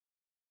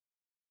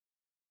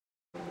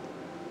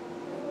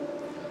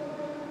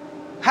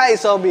Hai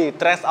Sobi,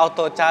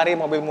 trendsauto cari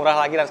mobil murah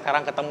lagi dan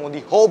sekarang ketemu di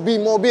Hobi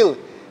Mobil.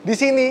 Di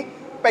sini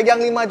pegang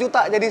 5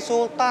 juta jadi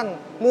sultan.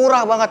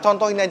 Murah banget,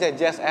 contoh ini aja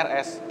Jazz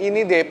RS.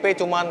 Ini DP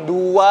cuma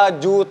 2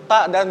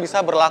 juta dan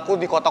bisa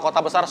berlaku di kota-kota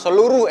besar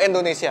seluruh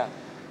Indonesia.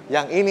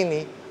 Yang ini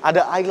nih,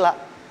 ada Ayla.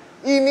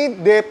 Ini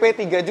DP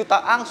 3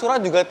 juta, angsuran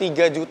juga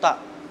 3 juta.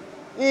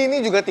 Ini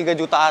juga 3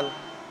 jutaan.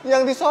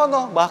 Yang di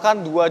sono bahkan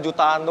 2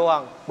 jutaan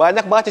doang.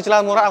 Banyak banget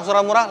cicilan murah,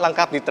 angsuran murah,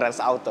 lengkap di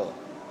trendsauto.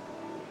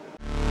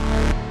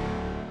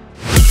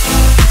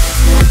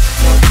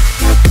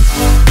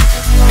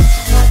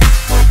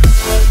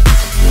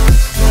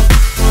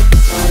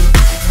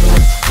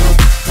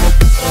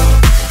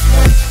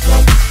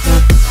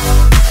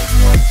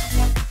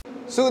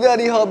 Sudah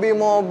di Hobi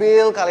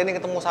Mobil, kali ini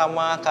ketemu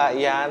sama Kak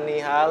Yani.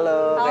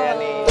 Halo, Kak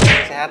Yani.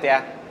 Sehat ya?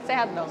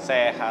 Sehat dong.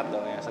 Sehat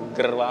dong ya,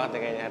 seger banget ya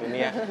kayaknya hari ini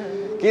ya.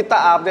 Kita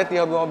update di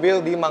Hobi Mobil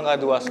di Mangga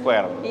 2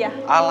 Square. Iya.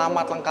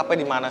 Alamat lengkapnya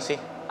di mana sih?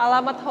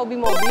 Alamat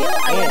Hobi Mobil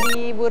ada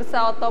di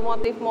Bursa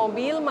Otomotif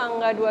Mobil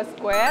Mangga 2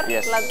 Square,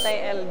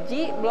 lantai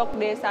LG, blok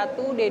D1,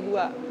 D2.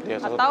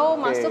 Atau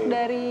masuk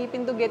dari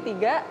pintu G3,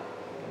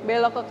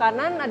 belok ke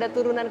kanan ada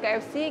turunan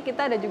KFC,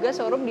 kita ada juga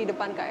showroom di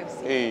depan KFC.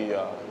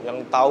 Iya,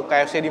 yang tahu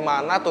KFC di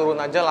mana turun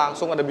aja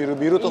langsung ada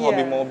biru-biru tuh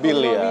Hobi Mobil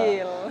Hobi ya.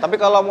 Mobil. Tapi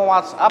kalau mau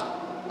WhatsApp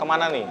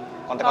kemana nih?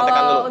 Kontak-kontakan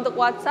dulu. Kalau untuk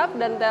WhatsApp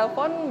dan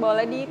telepon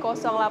boleh di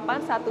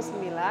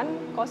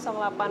 0819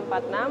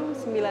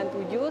 0846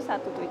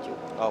 9717.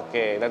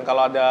 Oke, dan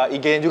kalau ada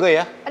IG-nya juga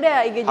ya?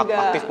 Ada IG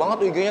juga. Aktif banget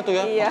tuh IG-nya tuh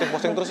ya,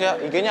 posting terus ya.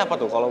 IG-nya apa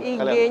tuh kalau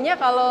kalian? IG-nya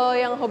kalau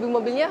yang Hobi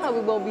Mobilnya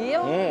Hobi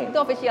Mobil, itu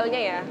officialnya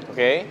ya.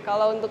 Oke.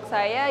 Kalau untuk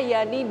saya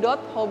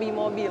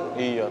yani.hobimobil.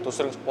 Iya, tuh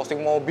sering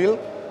posting mobil,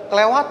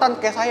 kelewatan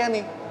kayak saya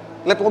nih.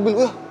 Lihat mobil,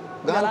 wah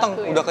ganteng,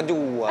 udah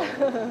kejual.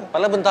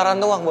 Padahal bentaran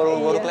doang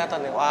baru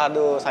kelihatan nih.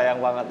 Waduh, sayang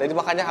banget. Jadi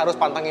makanya harus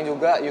pantengin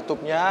juga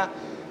YouTube-nya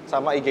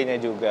sama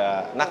IG-nya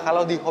juga. Nah,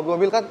 kalau di Hobi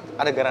Mobil kan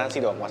ada garansi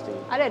dong pasti.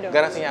 Ada dong.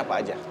 Garansinya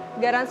apa aja?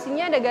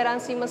 Garansinya ada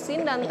garansi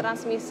mesin dan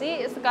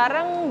transmisi.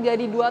 Sekarang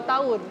jadi 2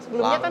 tahun.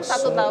 Sebelumnya kan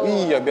 1 tahun.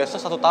 Iya, biasa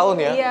 1 tahun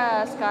ya. Iya,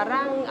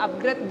 sekarang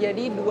upgrade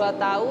jadi 2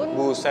 tahun.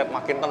 Buset,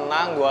 makin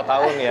tenang 2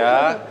 tahun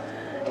ya.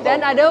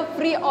 Dan ada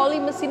free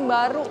oli mesin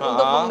baru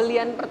untuk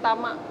pembelian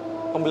pertama.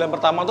 Pembelian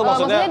pertama tuh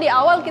maksudnya di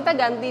awal kita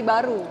ganti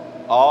baru.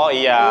 Oh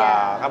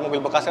iya, kan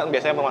mobil bekas kan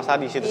biasanya bermasalah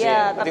di situ sih.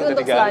 Iya, tapi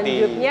untuk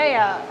selanjutnya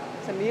ya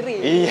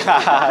sendiri. Iya,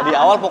 di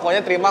awal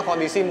pokoknya terima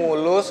kondisi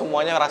mulus,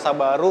 semuanya rasa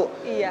baru.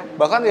 Iya.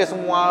 Bahkan ya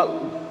semua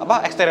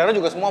eksteriornya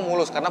juga semua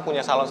mulus karena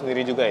punya salon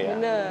sendiri juga ya.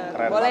 Bener.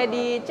 Keren boleh banget.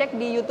 Dicek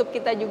di YouTube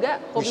kita juga,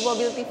 Hobi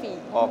Mobil TV.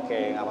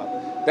 Oke,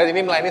 aman. Dan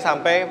ini melayani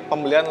sampai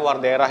pembelian luar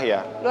daerah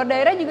ya? Luar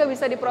daerah juga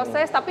bisa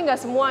diproses, tapi nggak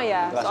semua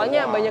ya.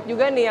 Soalnya banyak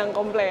juga nih yang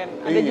komplain.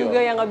 Ada juga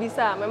yang nggak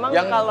bisa. Memang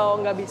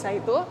kalau nggak bisa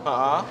itu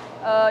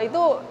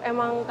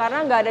emang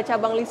karena nggak ada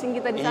cabang leasing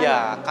kita di sana. Iya,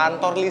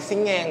 kantor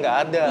leasingnya yang nggak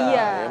ada.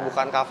 Iya. Ya,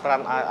 bukan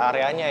coveran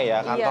areanya ya,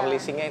 kantor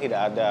leasingnya yang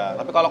tidak ada.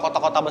 Tapi kalau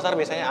kota-kota besar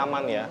biasanya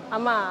aman ya?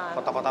 Aman.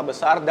 Kota-kota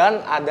besar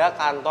dan ada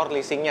kantor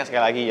leasingnya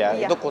sekali lagi ya.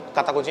 Iya. Itu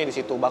kata kuncinya di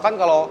situ. Bahkan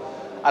kalau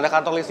ada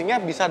kantor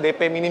leasingnya bisa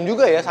DP minim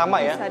juga ya,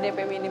 sama ya? Bisa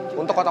DP minim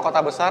juga. Untuk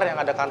kota-kota besar yang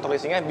ada kantor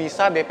leasingnya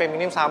bisa DP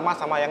minim sama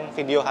yang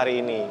video hari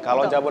ini.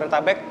 Kalau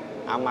Jabodetabek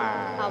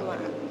aman. Aman.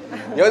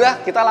 Ya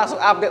udah, kita langsung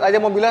update aja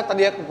mobilnya.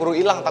 Tadi ya keburu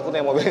hilang takutnya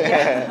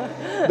mobilnya.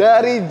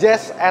 Dari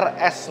Jazz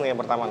RS nih yang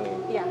pertama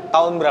nih. Iya.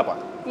 Tahun berapa?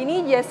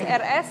 Ini Jazz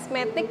RS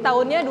Matic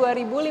tahunnya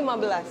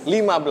 2015.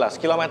 15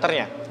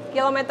 kilometernya.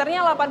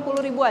 Kilometernya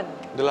 80 ribuan.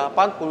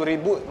 80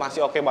 ribu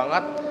masih oke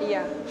banget.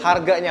 Iya.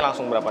 Harganya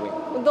langsung berapa nih?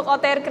 Untuk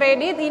OTR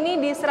kredit ini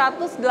di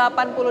 188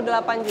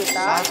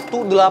 juta.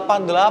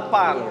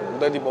 188.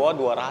 Udah di bawah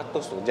 200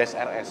 tuh Jazz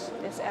RS.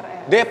 Jazz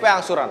RS. DP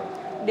angsuran.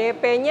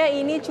 DP-nya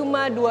ini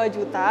cuma 2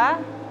 juta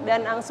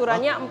dan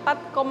angsurannya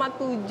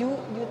 4,7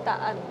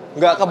 jutaan.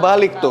 Nggak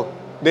kebalik tuh.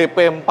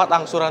 DP 4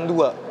 angsuran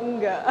 2.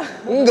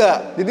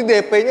 Enggak. Jadi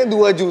DP-nya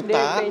 2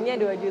 juta. DP-nya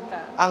 2 juta.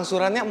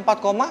 Angsurannya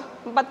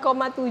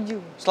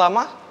 4,7.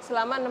 Selama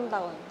 6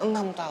 tahun.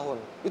 6 tahun.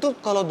 Itu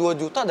kalau 2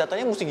 juta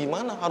datanya mesti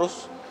gimana?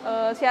 Harus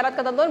syarat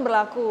ketentuan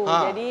berlaku.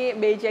 Jadi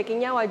BI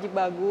checking-nya wajib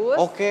bagus.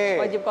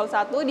 Wajib call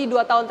 1 di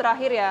 2 tahun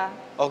terakhir ya.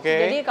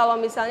 Jadi kalau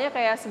misalnya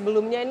kayak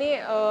sebelumnya ini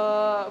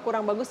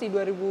kurang bagus di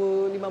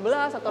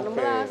 2015 atau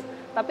 16,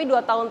 tapi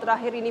 2 tahun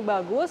terakhir ini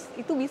bagus,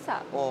 itu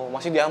bisa. Oh,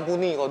 masih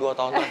diampuni kalau 2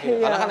 tahun terakhir.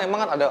 Karena kan emang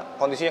kan ada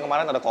kondisinya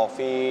kemarin ada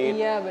COVID.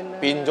 Iya, benar.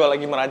 Pinjol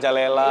lagi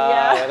merajalela.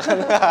 Ya kan?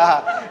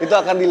 Itu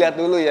akan dilihat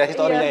dulu ya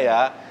historinya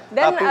ya.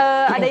 Dan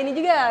ada ini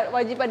juga,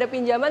 wajib ada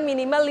pinjaman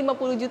minimal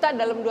 50 juta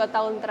dalam 2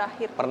 tahun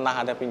terakhir.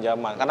 Pernah ada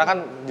pinjaman, karena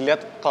kan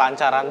dilihat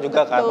kelancaran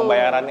juga kan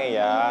pembayarannya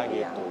ya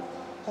gitu.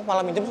 Kok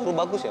malah minjem suruh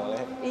bagus ya malah?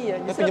 Iya,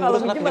 justru kalau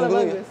minjem dulu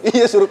bagus. Ya?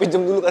 Iya, suruh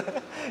pinjem dulu kan.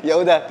 Ya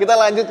udah, kita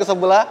lanjut ke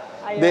sebelah.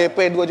 DP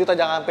 2 juta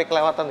jangan sampai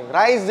kelewatan nih.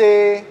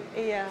 Rise.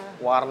 Iya.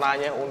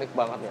 Warnanya unik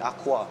banget nih,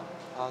 aqua.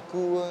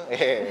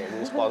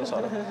 Ini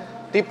sponsor.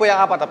 Tipe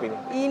yang apa tapi ini?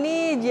 Ini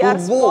GR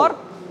Sport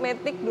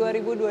Matic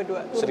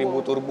 2022.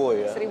 1000 turbo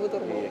ya? 1000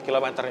 turbo. Iya,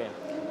 kilometernya?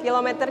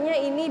 Kilometernya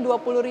ini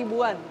 20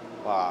 ribuan.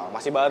 Wah,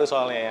 masih baru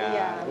soalnya ya.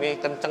 Iya. Ini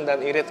kenceng dan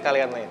irit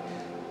kalian nih.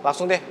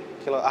 Langsung deh,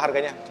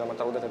 harganya?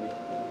 Kilometer udah tadi.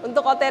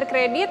 Untuk OTR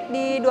kredit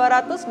di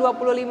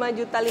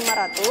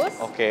 225.500.000.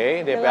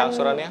 Oke, DP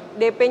angsurannya?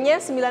 DP-nya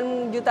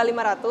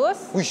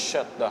 9.500.000. Wih,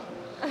 shit dah.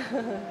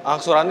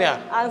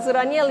 Angsurannya?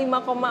 Angsurannya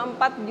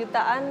 5,4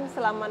 jutaan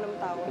selama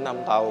 6 tahun.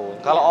 6 tahun.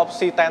 Kalau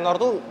opsi tenor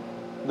tuh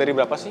dari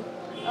berapa sih?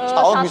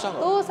 Setahun bisa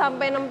nggak? 1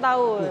 sampai 6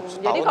 tahun.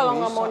 Jadi kalau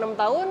nggak mau 6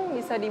 tahun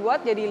bisa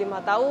dibuat jadi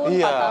 5 tahun, 4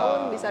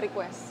 tahun bisa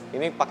request.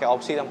 Ini pakai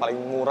opsi yang paling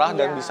murah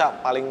dan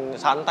bisa paling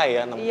santai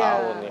ya, 6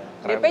 tahun ya.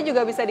 Keren. DP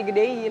juga bisa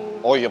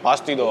digedein. Oh iya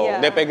pasti dong.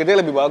 DP gede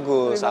lebih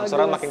bagus.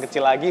 Angsuran makin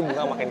kecil lagi,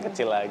 bunga makin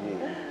kecil lagi.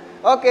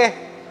 Oke.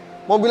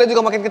 Mobilnya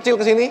juga makin kecil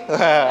ke sini.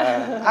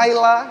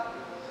 Ayla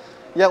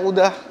yang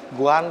udah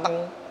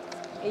ganteng.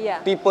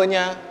 Iya.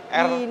 Tipenya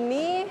R.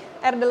 Ini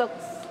R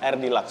Deluxe. R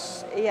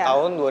Deluxe. Iya.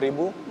 Tahun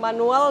 2000.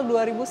 Manual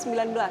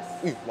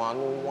 2019. Ih,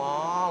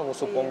 manual,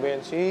 musuh pom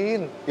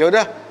bensin. Ya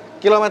udah,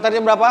 kilometernya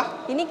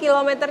berapa? Ini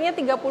kilometernya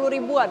 30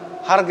 ribuan.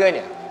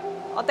 Harganya?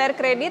 OTR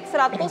kredit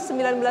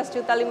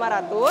 119.500.000.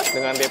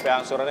 Dengan DP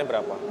angsurannya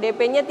berapa?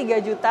 DP-nya 3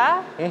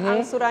 juta,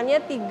 angsurannya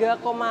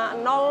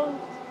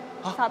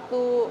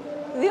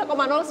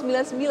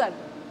 3,099.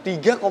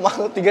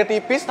 3,3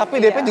 tipis tapi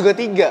DP juga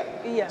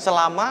 3. Iya.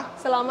 Selama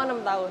 6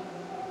 tahun.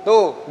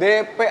 Tuh,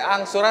 DP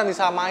angsuran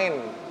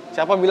disamain.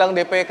 Siapa bilang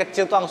DP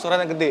kecil tuh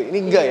angsurannya gede? Ini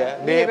enggak ya.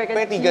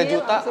 DP 3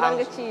 juta angsuran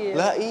kecil.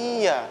 Lah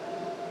iya.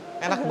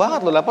 Enak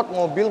banget loh dapat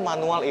mobil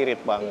manual irit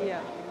banget. Iya.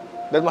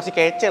 Dan masih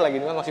kece lagi,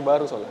 ini kan masih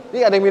baru soalnya.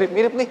 Ini ada yang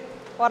mirip-mirip nih.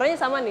 Warnanya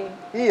sama nih.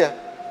 Iya.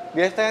 Di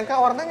STNK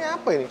warnanya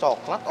apa ini?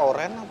 Coklat,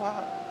 oranye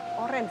apa?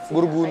 Orange.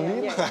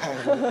 Burgundi.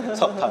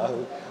 Sok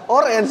tahu.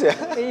 Orange ya?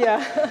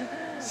 Iya.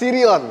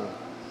 Sirion.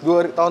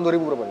 Tahun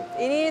 2000 berapa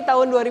nih? Ini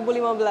tahun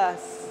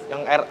 2015.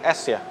 Yang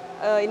RS ya?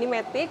 Ini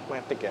Matic.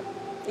 Matic ya?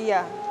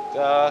 Iya.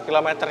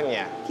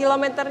 Kilometernya?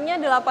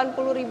 Kilometernya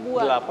 80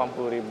 ribuan.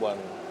 80 ribuan.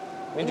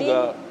 Ini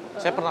juga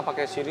saya pernah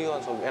pakai Sirion,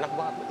 so enak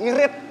banget.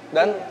 Irit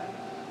dan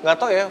nggak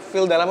tahu ya,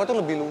 feel dalamnya tuh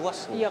lebih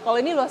luas. Iya, kalau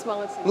ini luas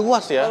banget sih.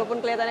 Luas ya?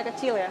 Walaupun kelihatannya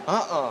kecil ya.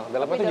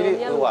 Dalamnya tuh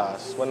jadi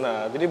luas.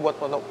 Benar. Jadi buat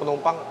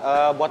penumpang,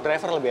 buat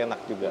driver lebih enak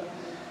juga.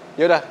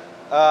 Ya udah,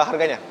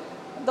 harganya?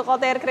 Untuk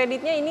OTR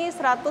kreditnya ini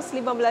 115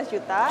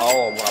 juta.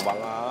 Oh, murah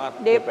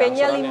banget.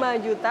 DP-nya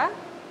 5 juta.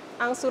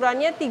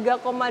 Angsurannya 3,2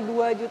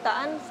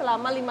 jutaan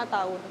selama 5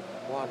 tahun.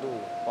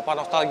 Waduh, papa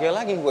nostalgia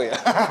lagi gue ya.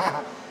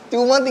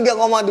 Cuma 3,2,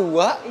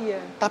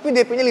 tapi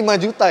DP-nya 5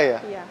 juta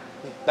ya? Iya.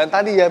 Dan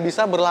tadi ya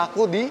bisa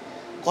berlaku di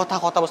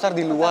kota-kota besar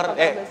di luar,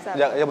 besar.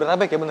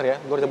 Jabodetabek ya bener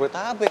ya? Luar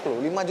Jabodetabek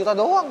loh, 5 juta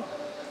doang.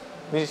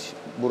 Ini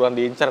buruan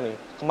diincar nih.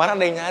 Kemarin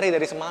ada yang nyari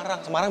dari Semarang.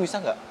 Semarang bisa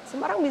nggak?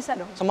 Semarang bisa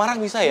dong. Semarang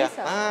bisa ya?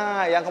 Bisa.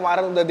 Nah, yang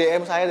kemarin udah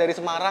DM saya dari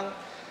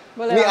Semarang.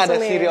 Boleh ini ada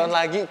nih. Sirion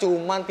lagi,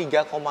 cuman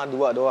 3,2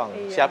 doang.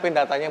 Iya. Siapin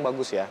datanya yang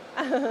bagus ya.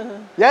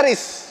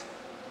 Yaris.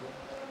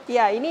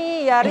 Ya,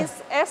 ini Yaris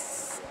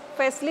S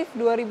Facelift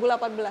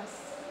 2018.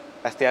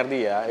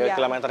 STRD ya,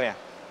 kilometernya?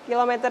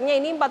 Kilometernya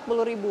ini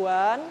 40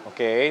 ribuan.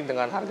 Oke,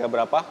 dengan harga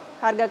berapa?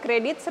 Harga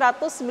kredit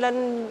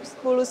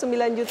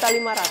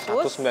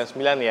 199.500.000.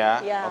 199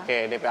 ya? Ya.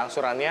 Oke, DP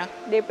angsurannya?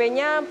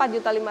 DP-nya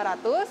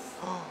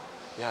 4.500.000.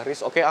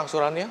 Yaris, oke,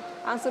 angsurannya?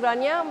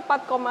 Angsurannya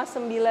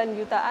 4,9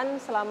 jutaan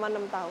selama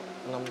 6 tahun.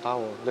 6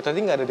 tahun. Dan tadi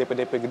nggak ada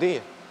DP-DP gede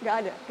ya? Nggak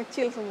ada,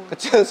 kecil semua.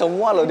 Kecil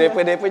semua loh,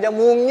 DP-DP-nya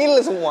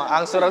mungil semua.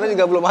 Angsurannya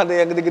juga belum ada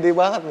yang gede-gede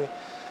banget nih.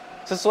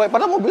 Sesuai,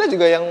 padahal mobilnya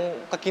juga yang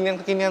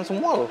kekinian-kekinian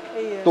semua loh.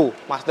 Iya. Tuh,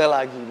 Mazda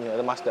lagi nih,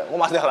 ada Mazda.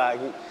 Oh, Mazda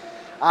lagi.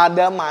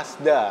 Ada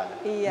Mazda.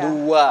 Iya.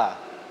 2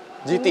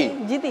 GT.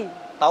 Ini GT.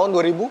 Tahun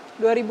 2000?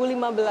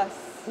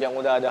 2015. Yang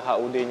udah ada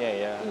HUD-nya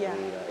ya. Iya.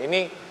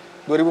 Ini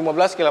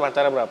 2015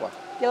 kilometernya berapa?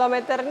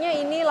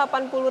 Kilometernya ini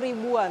 80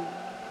 ribuan.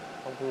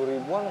 80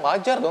 ribuan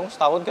wajar dong,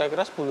 setahun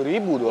kira-kira 10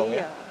 ribu doang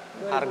ya.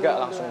 2015. Harga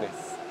langsung deh.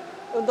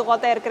 Untuk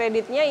OTR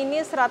kreditnya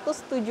ini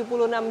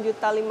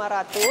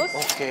 176.500.000.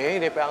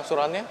 Oke, DP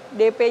angsurannya?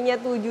 DP-nya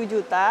 7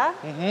 juta.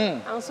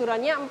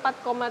 Angsurannya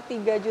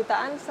 4,3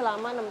 jutaan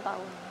selama 6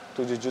 tahun.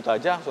 7 juta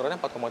aja angsurannya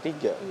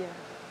 4,3. Iya.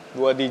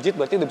 2 digit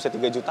berarti udah bisa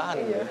 3 jutaan.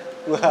 Iya. Ya?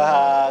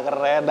 Wah,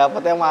 keren.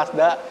 Dapetnya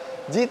Mazda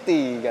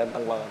GT,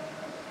 ganteng banget.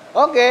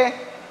 Oke,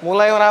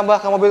 mulai merambah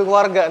ke mobil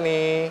keluarga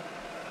nih.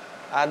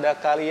 Ada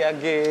Calia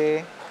G.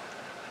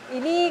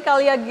 Ini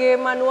Calia G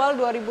manual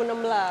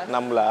 2016.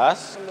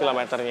 16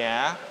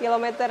 kilometernya.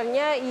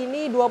 Kilometernya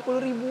ini 20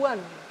 ribuan.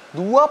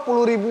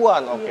 20 ribuan,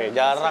 oke.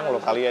 Iya, Jarang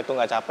loh Calia itu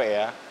nggak capek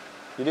ya.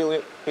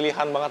 Jadi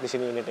pilihan banget di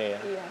sini unitnya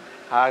ya. Iya.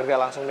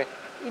 Harga langsung deh.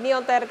 Ini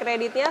OTR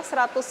kreditnya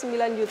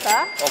 109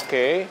 juta.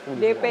 Oke.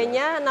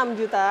 DP-nya 6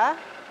 juta.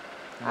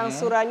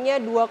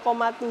 Angsurannya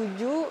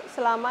 2,7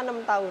 selama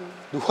 6 tahun.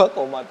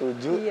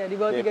 2,7. Iya, di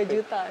bawah 3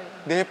 juta.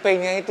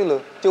 DP-nya itu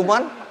loh,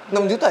 cuman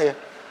 6 juta ya?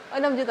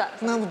 Oh, 6 juta.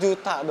 6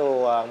 juta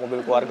doang,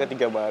 mobil keluarga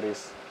 3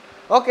 baris.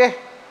 Oke,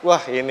 wah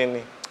ini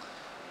nih,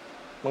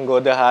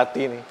 menggoda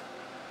hati nih.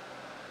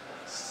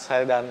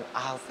 Sedan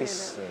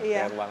Altis nih,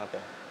 Iya. keren banget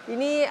ya.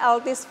 Ini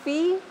Altis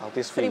V,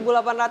 Altis V.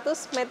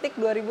 1800 Matic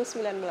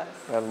 2019.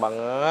 Keren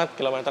banget,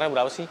 kilometernya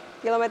berapa sih?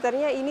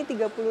 Kilometernya ini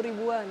 30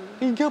 ribuan.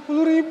 30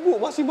 ribu,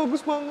 masih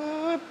bagus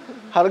banget.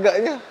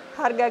 Harganya?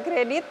 Harga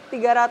kredit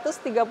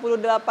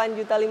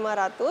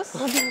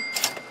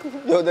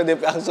 338.500.000. Ya udah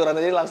DP angsuran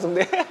aja langsung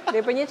deh.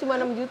 DP-nya cuma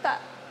 6 juta.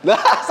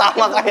 Lah,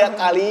 sama kayak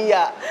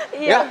Kalia.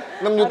 Iya.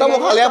 Ya, 6 juta mau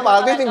Kalia apa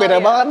artis nih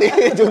beda banget nih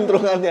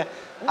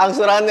juntrungannya.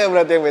 Angsurannya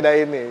berarti yang beda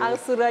ini.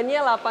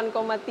 Angsurannya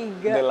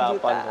 8,3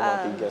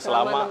 jutaan. 8,3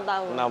 selama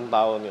 6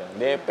 tahun ya.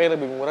 DP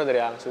lebih murah dari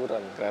angsuran,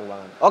 keren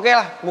banget. Oke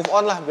lah, move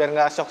on lah biar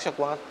nggak shock-shock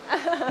banget.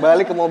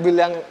 Balik ke mobil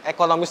yang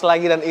ekonomis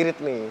lagi dan irit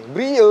nih.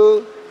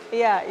 Brio.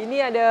 Iya, ini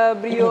ada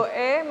Brio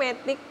E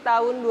Matic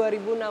tahun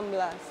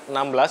 2016.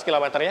 16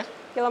 kilometernya?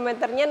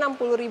 Kilometernya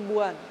 60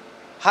 ribuan.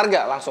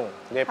 Harga langsung,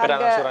 DP dan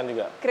angsuran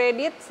juga.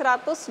 Kredit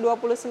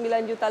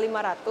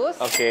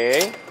 129.500.000.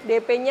 Oke.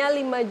 DP-nya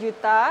 5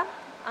 juta,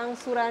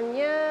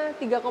 angsurannya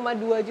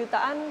 3,2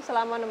 jutaan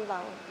selama 6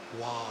 tahun.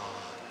 Wah,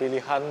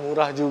 pilihan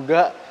murah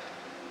juga,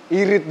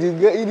 irit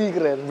juga, ini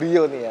keren,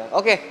 Brio nih ya.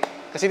 Oke,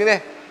 kesini deh.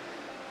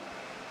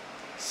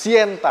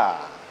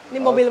 Sienta. Ini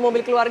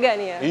mobil-mobil keluarga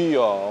nih ya?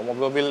 Iya,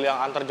 mobil-mobil yang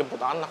antar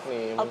jemput anak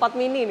nih. Alphard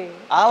Mini nih.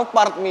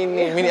 Alphard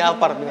Mini, Mini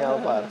Alphard.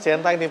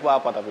 Sienta yang tipe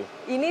apa tapi?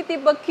 Ini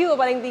tipe Q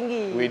paling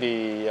tinggi.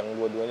 Widih, yang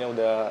dua-duanya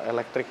udah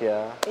elektrik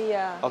ya.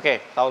 Iya.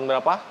 Oke, tahun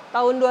berapa?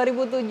 Tahun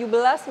 2017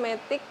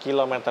 Matic.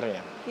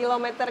 Kilometernya?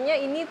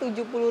 Kilometernya ini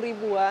 70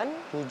 ribuan.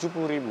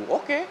 70 ribu,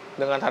 oke.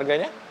 Dengan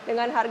harganya?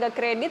 Dengan harga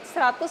kredit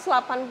 185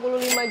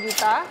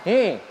 juta.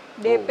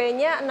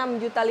 DP-nya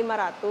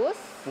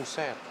 6.500.000.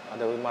 Buset,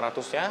 ada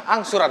 500-nya.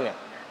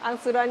 Angsurannya?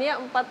 Angsurannya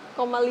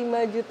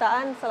 4,5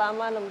 jutaan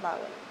selama 6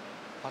 tahun.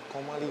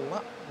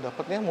 4,5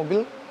 dapatnya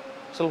mobil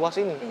seluas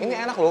ini.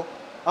 Ini enak loh.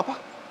 Apa?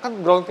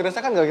 Kan ground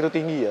clearance-nya kan gak gitu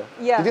tinggi ya.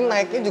 Iya, jadi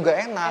naiknya juga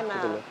enak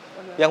gitu loh.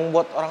 Yang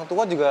buat orang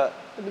tua juga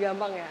lebih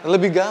gampang ya.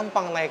 Lebih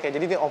gampang naiknya.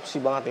 Jadi ini opsi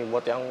banget nih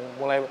buat yang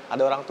mulai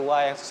ada orang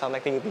tua yang susah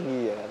naik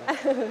tinggi-tinggi ya kan.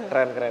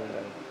 Keren.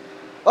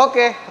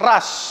 Oke,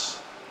 Rush.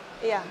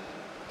 Iya.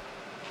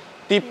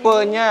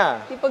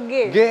 Tipenya? Tipe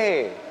G.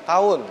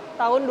 Tahun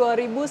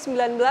 2019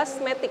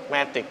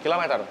 Matic.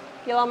 Kilometer?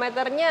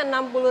 Kilometernya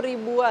 60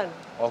 ribuan.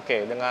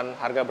 Oke, dengan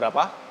harga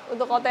berapa?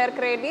 Untuk OTR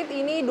kredit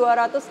ini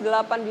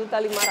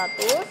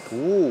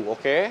 208.500.000.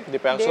 Oke.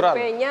 DP angsuran?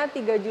 DP-nya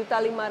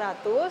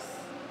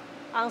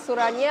 3.500.000.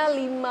 Angsurannya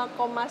 5,1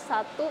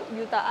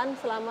 jutaan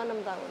selama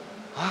 6 tahun.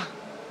 Hah?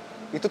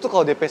 Itu tuh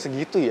kalau DP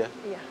segitu ya?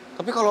 Iya.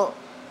 Tapi kalau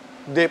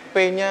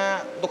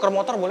DP-nya tukar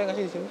motor boleh nggak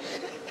sih di sini?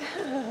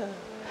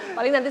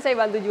 Paling nanti saya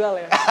bantu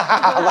jual ya.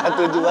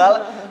 Bantu jual,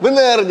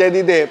 bener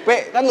jadi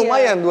DP kan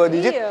lumayan 2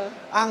 digit. Iya.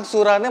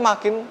 Angsurannya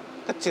makin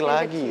kecil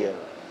lagi ya.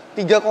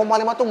 3,5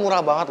 tuh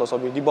murah banget loh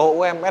Sobi, di bawah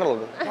UMR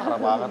loh,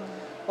 parah banget.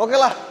 Oke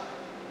lah,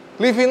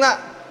 Livina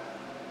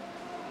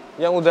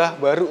yang udah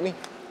baru nih.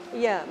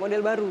 Iya,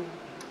 model baru.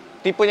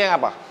 Tipenya yang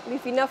apa?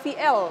 Livina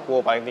VL.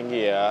 Wow, paling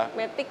tinggi ya.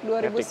 Matic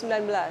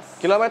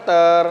 2019.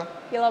 Kilometer?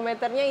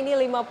 Kilometernya ini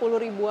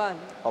 50 ribuan.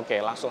 Oke,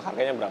 langsung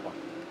harganya berapa?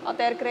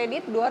 OTR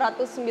kredit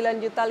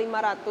 209.500.000.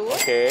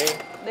 Oke.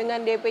 Dengan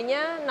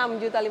DP-nya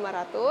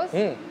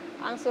 6.500.000.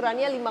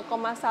 Angsurannya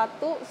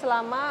 5,1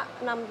 selama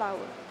 6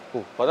 tahun.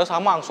 Padahal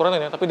sama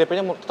angsurannya ya, tapi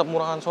DP-nya tetap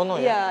murahan sono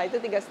ya? Iya,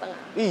 itu 3,5.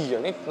 Iya,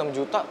 ini 6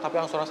 juta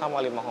tapi angsuran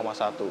sama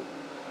 5,1.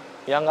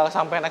 Yang nggak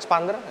sampein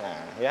expander,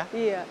 nah ya.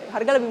 Iya,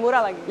 harga lebih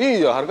murah lagi.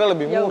 Iya, harga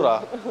lebih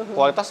murah.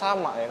 Kualitas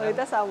sama ya kan?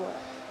 Kualitas sama.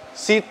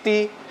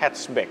 City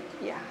Hatchback.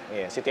 Iya.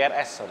 Iya, City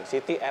RS,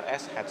 City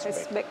RS Hatchback.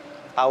 Hatchback.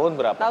 Tahun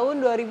berapa? Tahun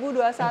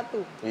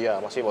 2021.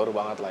 Iya, masih baru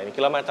banget lah ini.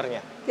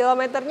 Kilometernya?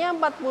 Kilometernya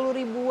 40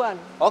 ribuan.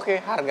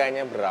 Oke,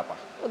 harganya berapa?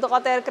 Untuk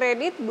OTR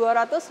kredit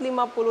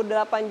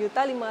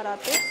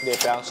 258.500.000.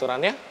 DP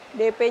angsurannya?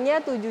 DP-nya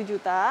 7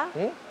 juta.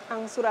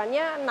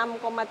 Angsurannya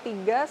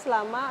 6,3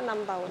 selama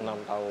 6 tahun.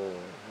 6 tahun.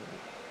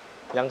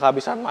 Yang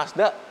kehabisan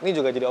Mazda, ini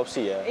juga jadi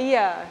opsi ya?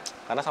 Iya.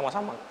 Karena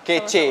sama-sama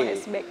kece. Sama-sama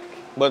hatchback.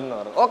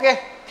 Bener. Oke.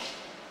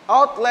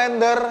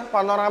 Outlander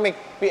Panoramic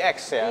PX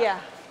ya?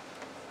 Iya.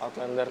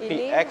 Outlander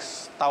Ini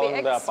PX tahun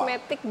PX berapa?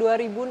 Matic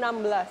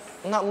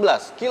 2016.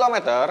 16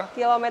 kilometer.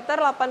 Kilometer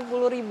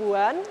 80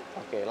 ribuan.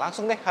 Oke,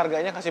 langsung deh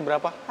harganya kasih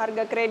berapa?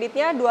 Harga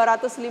kreditnya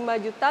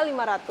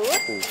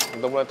 205.500.000.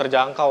 Udah mulai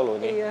terjangkau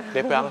loh nih. Iya.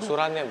 DP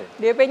angsurannya loh.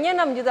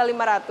 DP-nya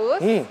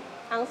 6.500.000.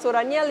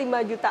 Angsurannya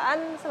 5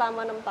 jutaan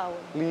selama 6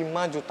 tahun.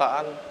 5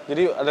 jutaan.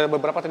 Jadi ada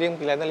beberapa tadi yang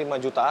pilihannya 5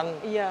 jutaan.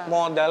 Iya.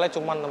 Modalnya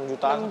cuma 6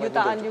 jutaan. 6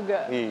 jutaan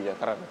juga. Iya,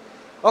 keren.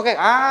 Oke,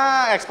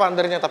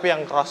 expandernya tapi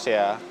yang cross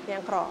ya.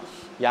 Yang cross.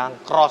 Yang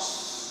cross.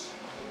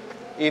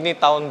 Ini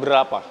tahun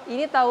berapa?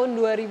 Ini tahun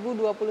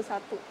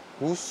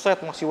 2021. Buset,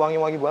 masih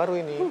wangi-wangi baru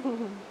ini.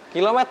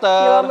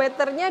 Kilometer.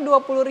 Kilometernya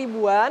 20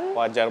 ribuan.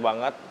 Wajar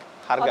banget.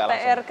 Harga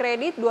OTR langsung.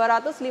 kredit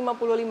 255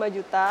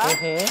 juta.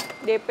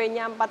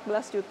 DP-nya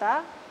 14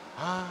 juta.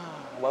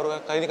 Baru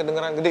kali ini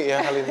kedengeran gede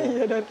ya kali ini.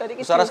 Iya, dari tadi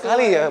kecil. Besar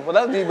sekali ya,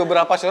 padahal di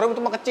beberapa showroom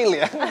itu mah kecil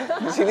ya.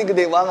 Di sini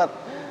gede banget.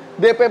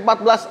 DP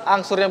 14,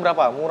 angsurnya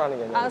berapa? Murah nih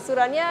kayaknya.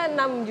 Angsurannya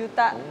 6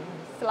 juta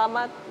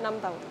selama 6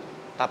 tahun.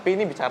 Tapi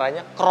ini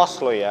bicaranya cross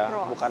loh ya,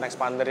 Cross. bukan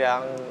expander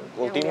yang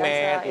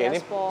ultimate. biasa, Ya, ya,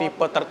 ini sport.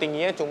 tipe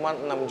tertingginya cuma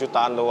 6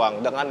 jutaan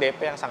doang dengan DP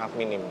yang sangat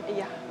minim.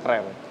 Iya.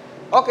 Keren.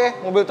 Oke,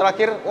 mobil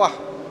terakhir. Wah,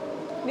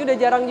 ini udah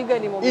jarang juga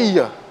nih mobil.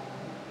 iya.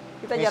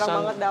 Kita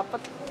jarang banget dapet.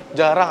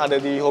 Jarang ada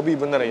di Hobi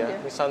bener ya. Iya.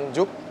 Nissan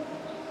Juke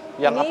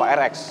yang ini apa?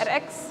 RX?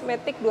 RX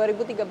Matic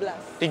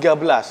 2013.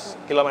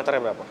 13.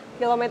 Kilometernya berapa?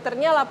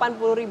 Kilometernya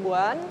 80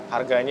 ribuan.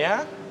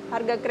 Harganya?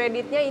 Harga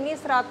kreditnya ini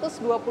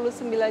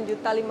 129.500.000.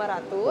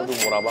 Waduh,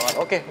 murah banget.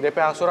 Oke, DP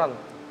angsuran?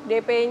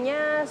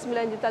 DP-nya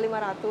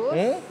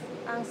 9.500.000.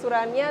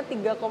 Angsurannya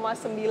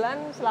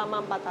 3,9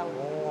 selama 4 tahun.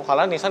 Oh,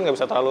 kalau Nissan nggak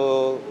bisa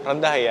terlalu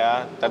rendah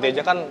ya. Tadi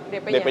aja kan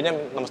DP-nya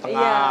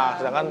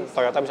 6,5, sedangkan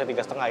Toyota bisa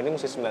 3,5. Ini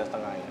mesti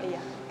 9,5 ya. Iya.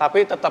 Tapi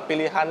tetap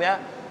pilihannya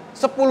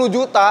 10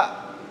 juta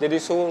jadi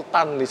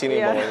sultan di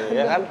sini pokoknya,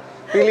 ya kan?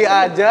 Pilih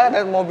aja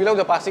dan mobilnya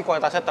udah pasti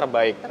kualitasnya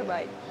terbaik.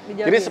 Terbaik.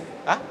 Dijamin. Jadi,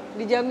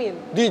 dijamin.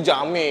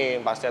 Dijamin,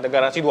 pasti ada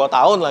garansi 2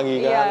 tahun lagi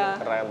kan. Iya.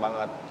 Keren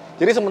banget.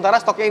 Jadi sementara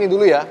stoknya ini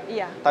dulu ya.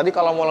 Iya. Tadi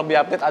kalau mau lebih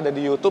update ada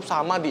di YouTube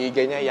sama di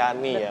IG-nya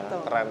Yani. Betul.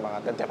 Ya. Keren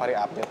banget dan tiap hari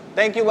update.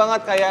 Thank you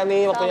banget Kak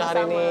Yani waktunya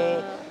hari ini.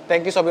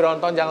 Thank you Sobi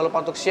Ronton. Jangan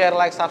lupa untuk share,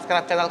 like,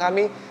 subscribe channel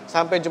kami.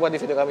 Sampai jumpa di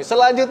video kami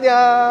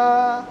selanjutnya.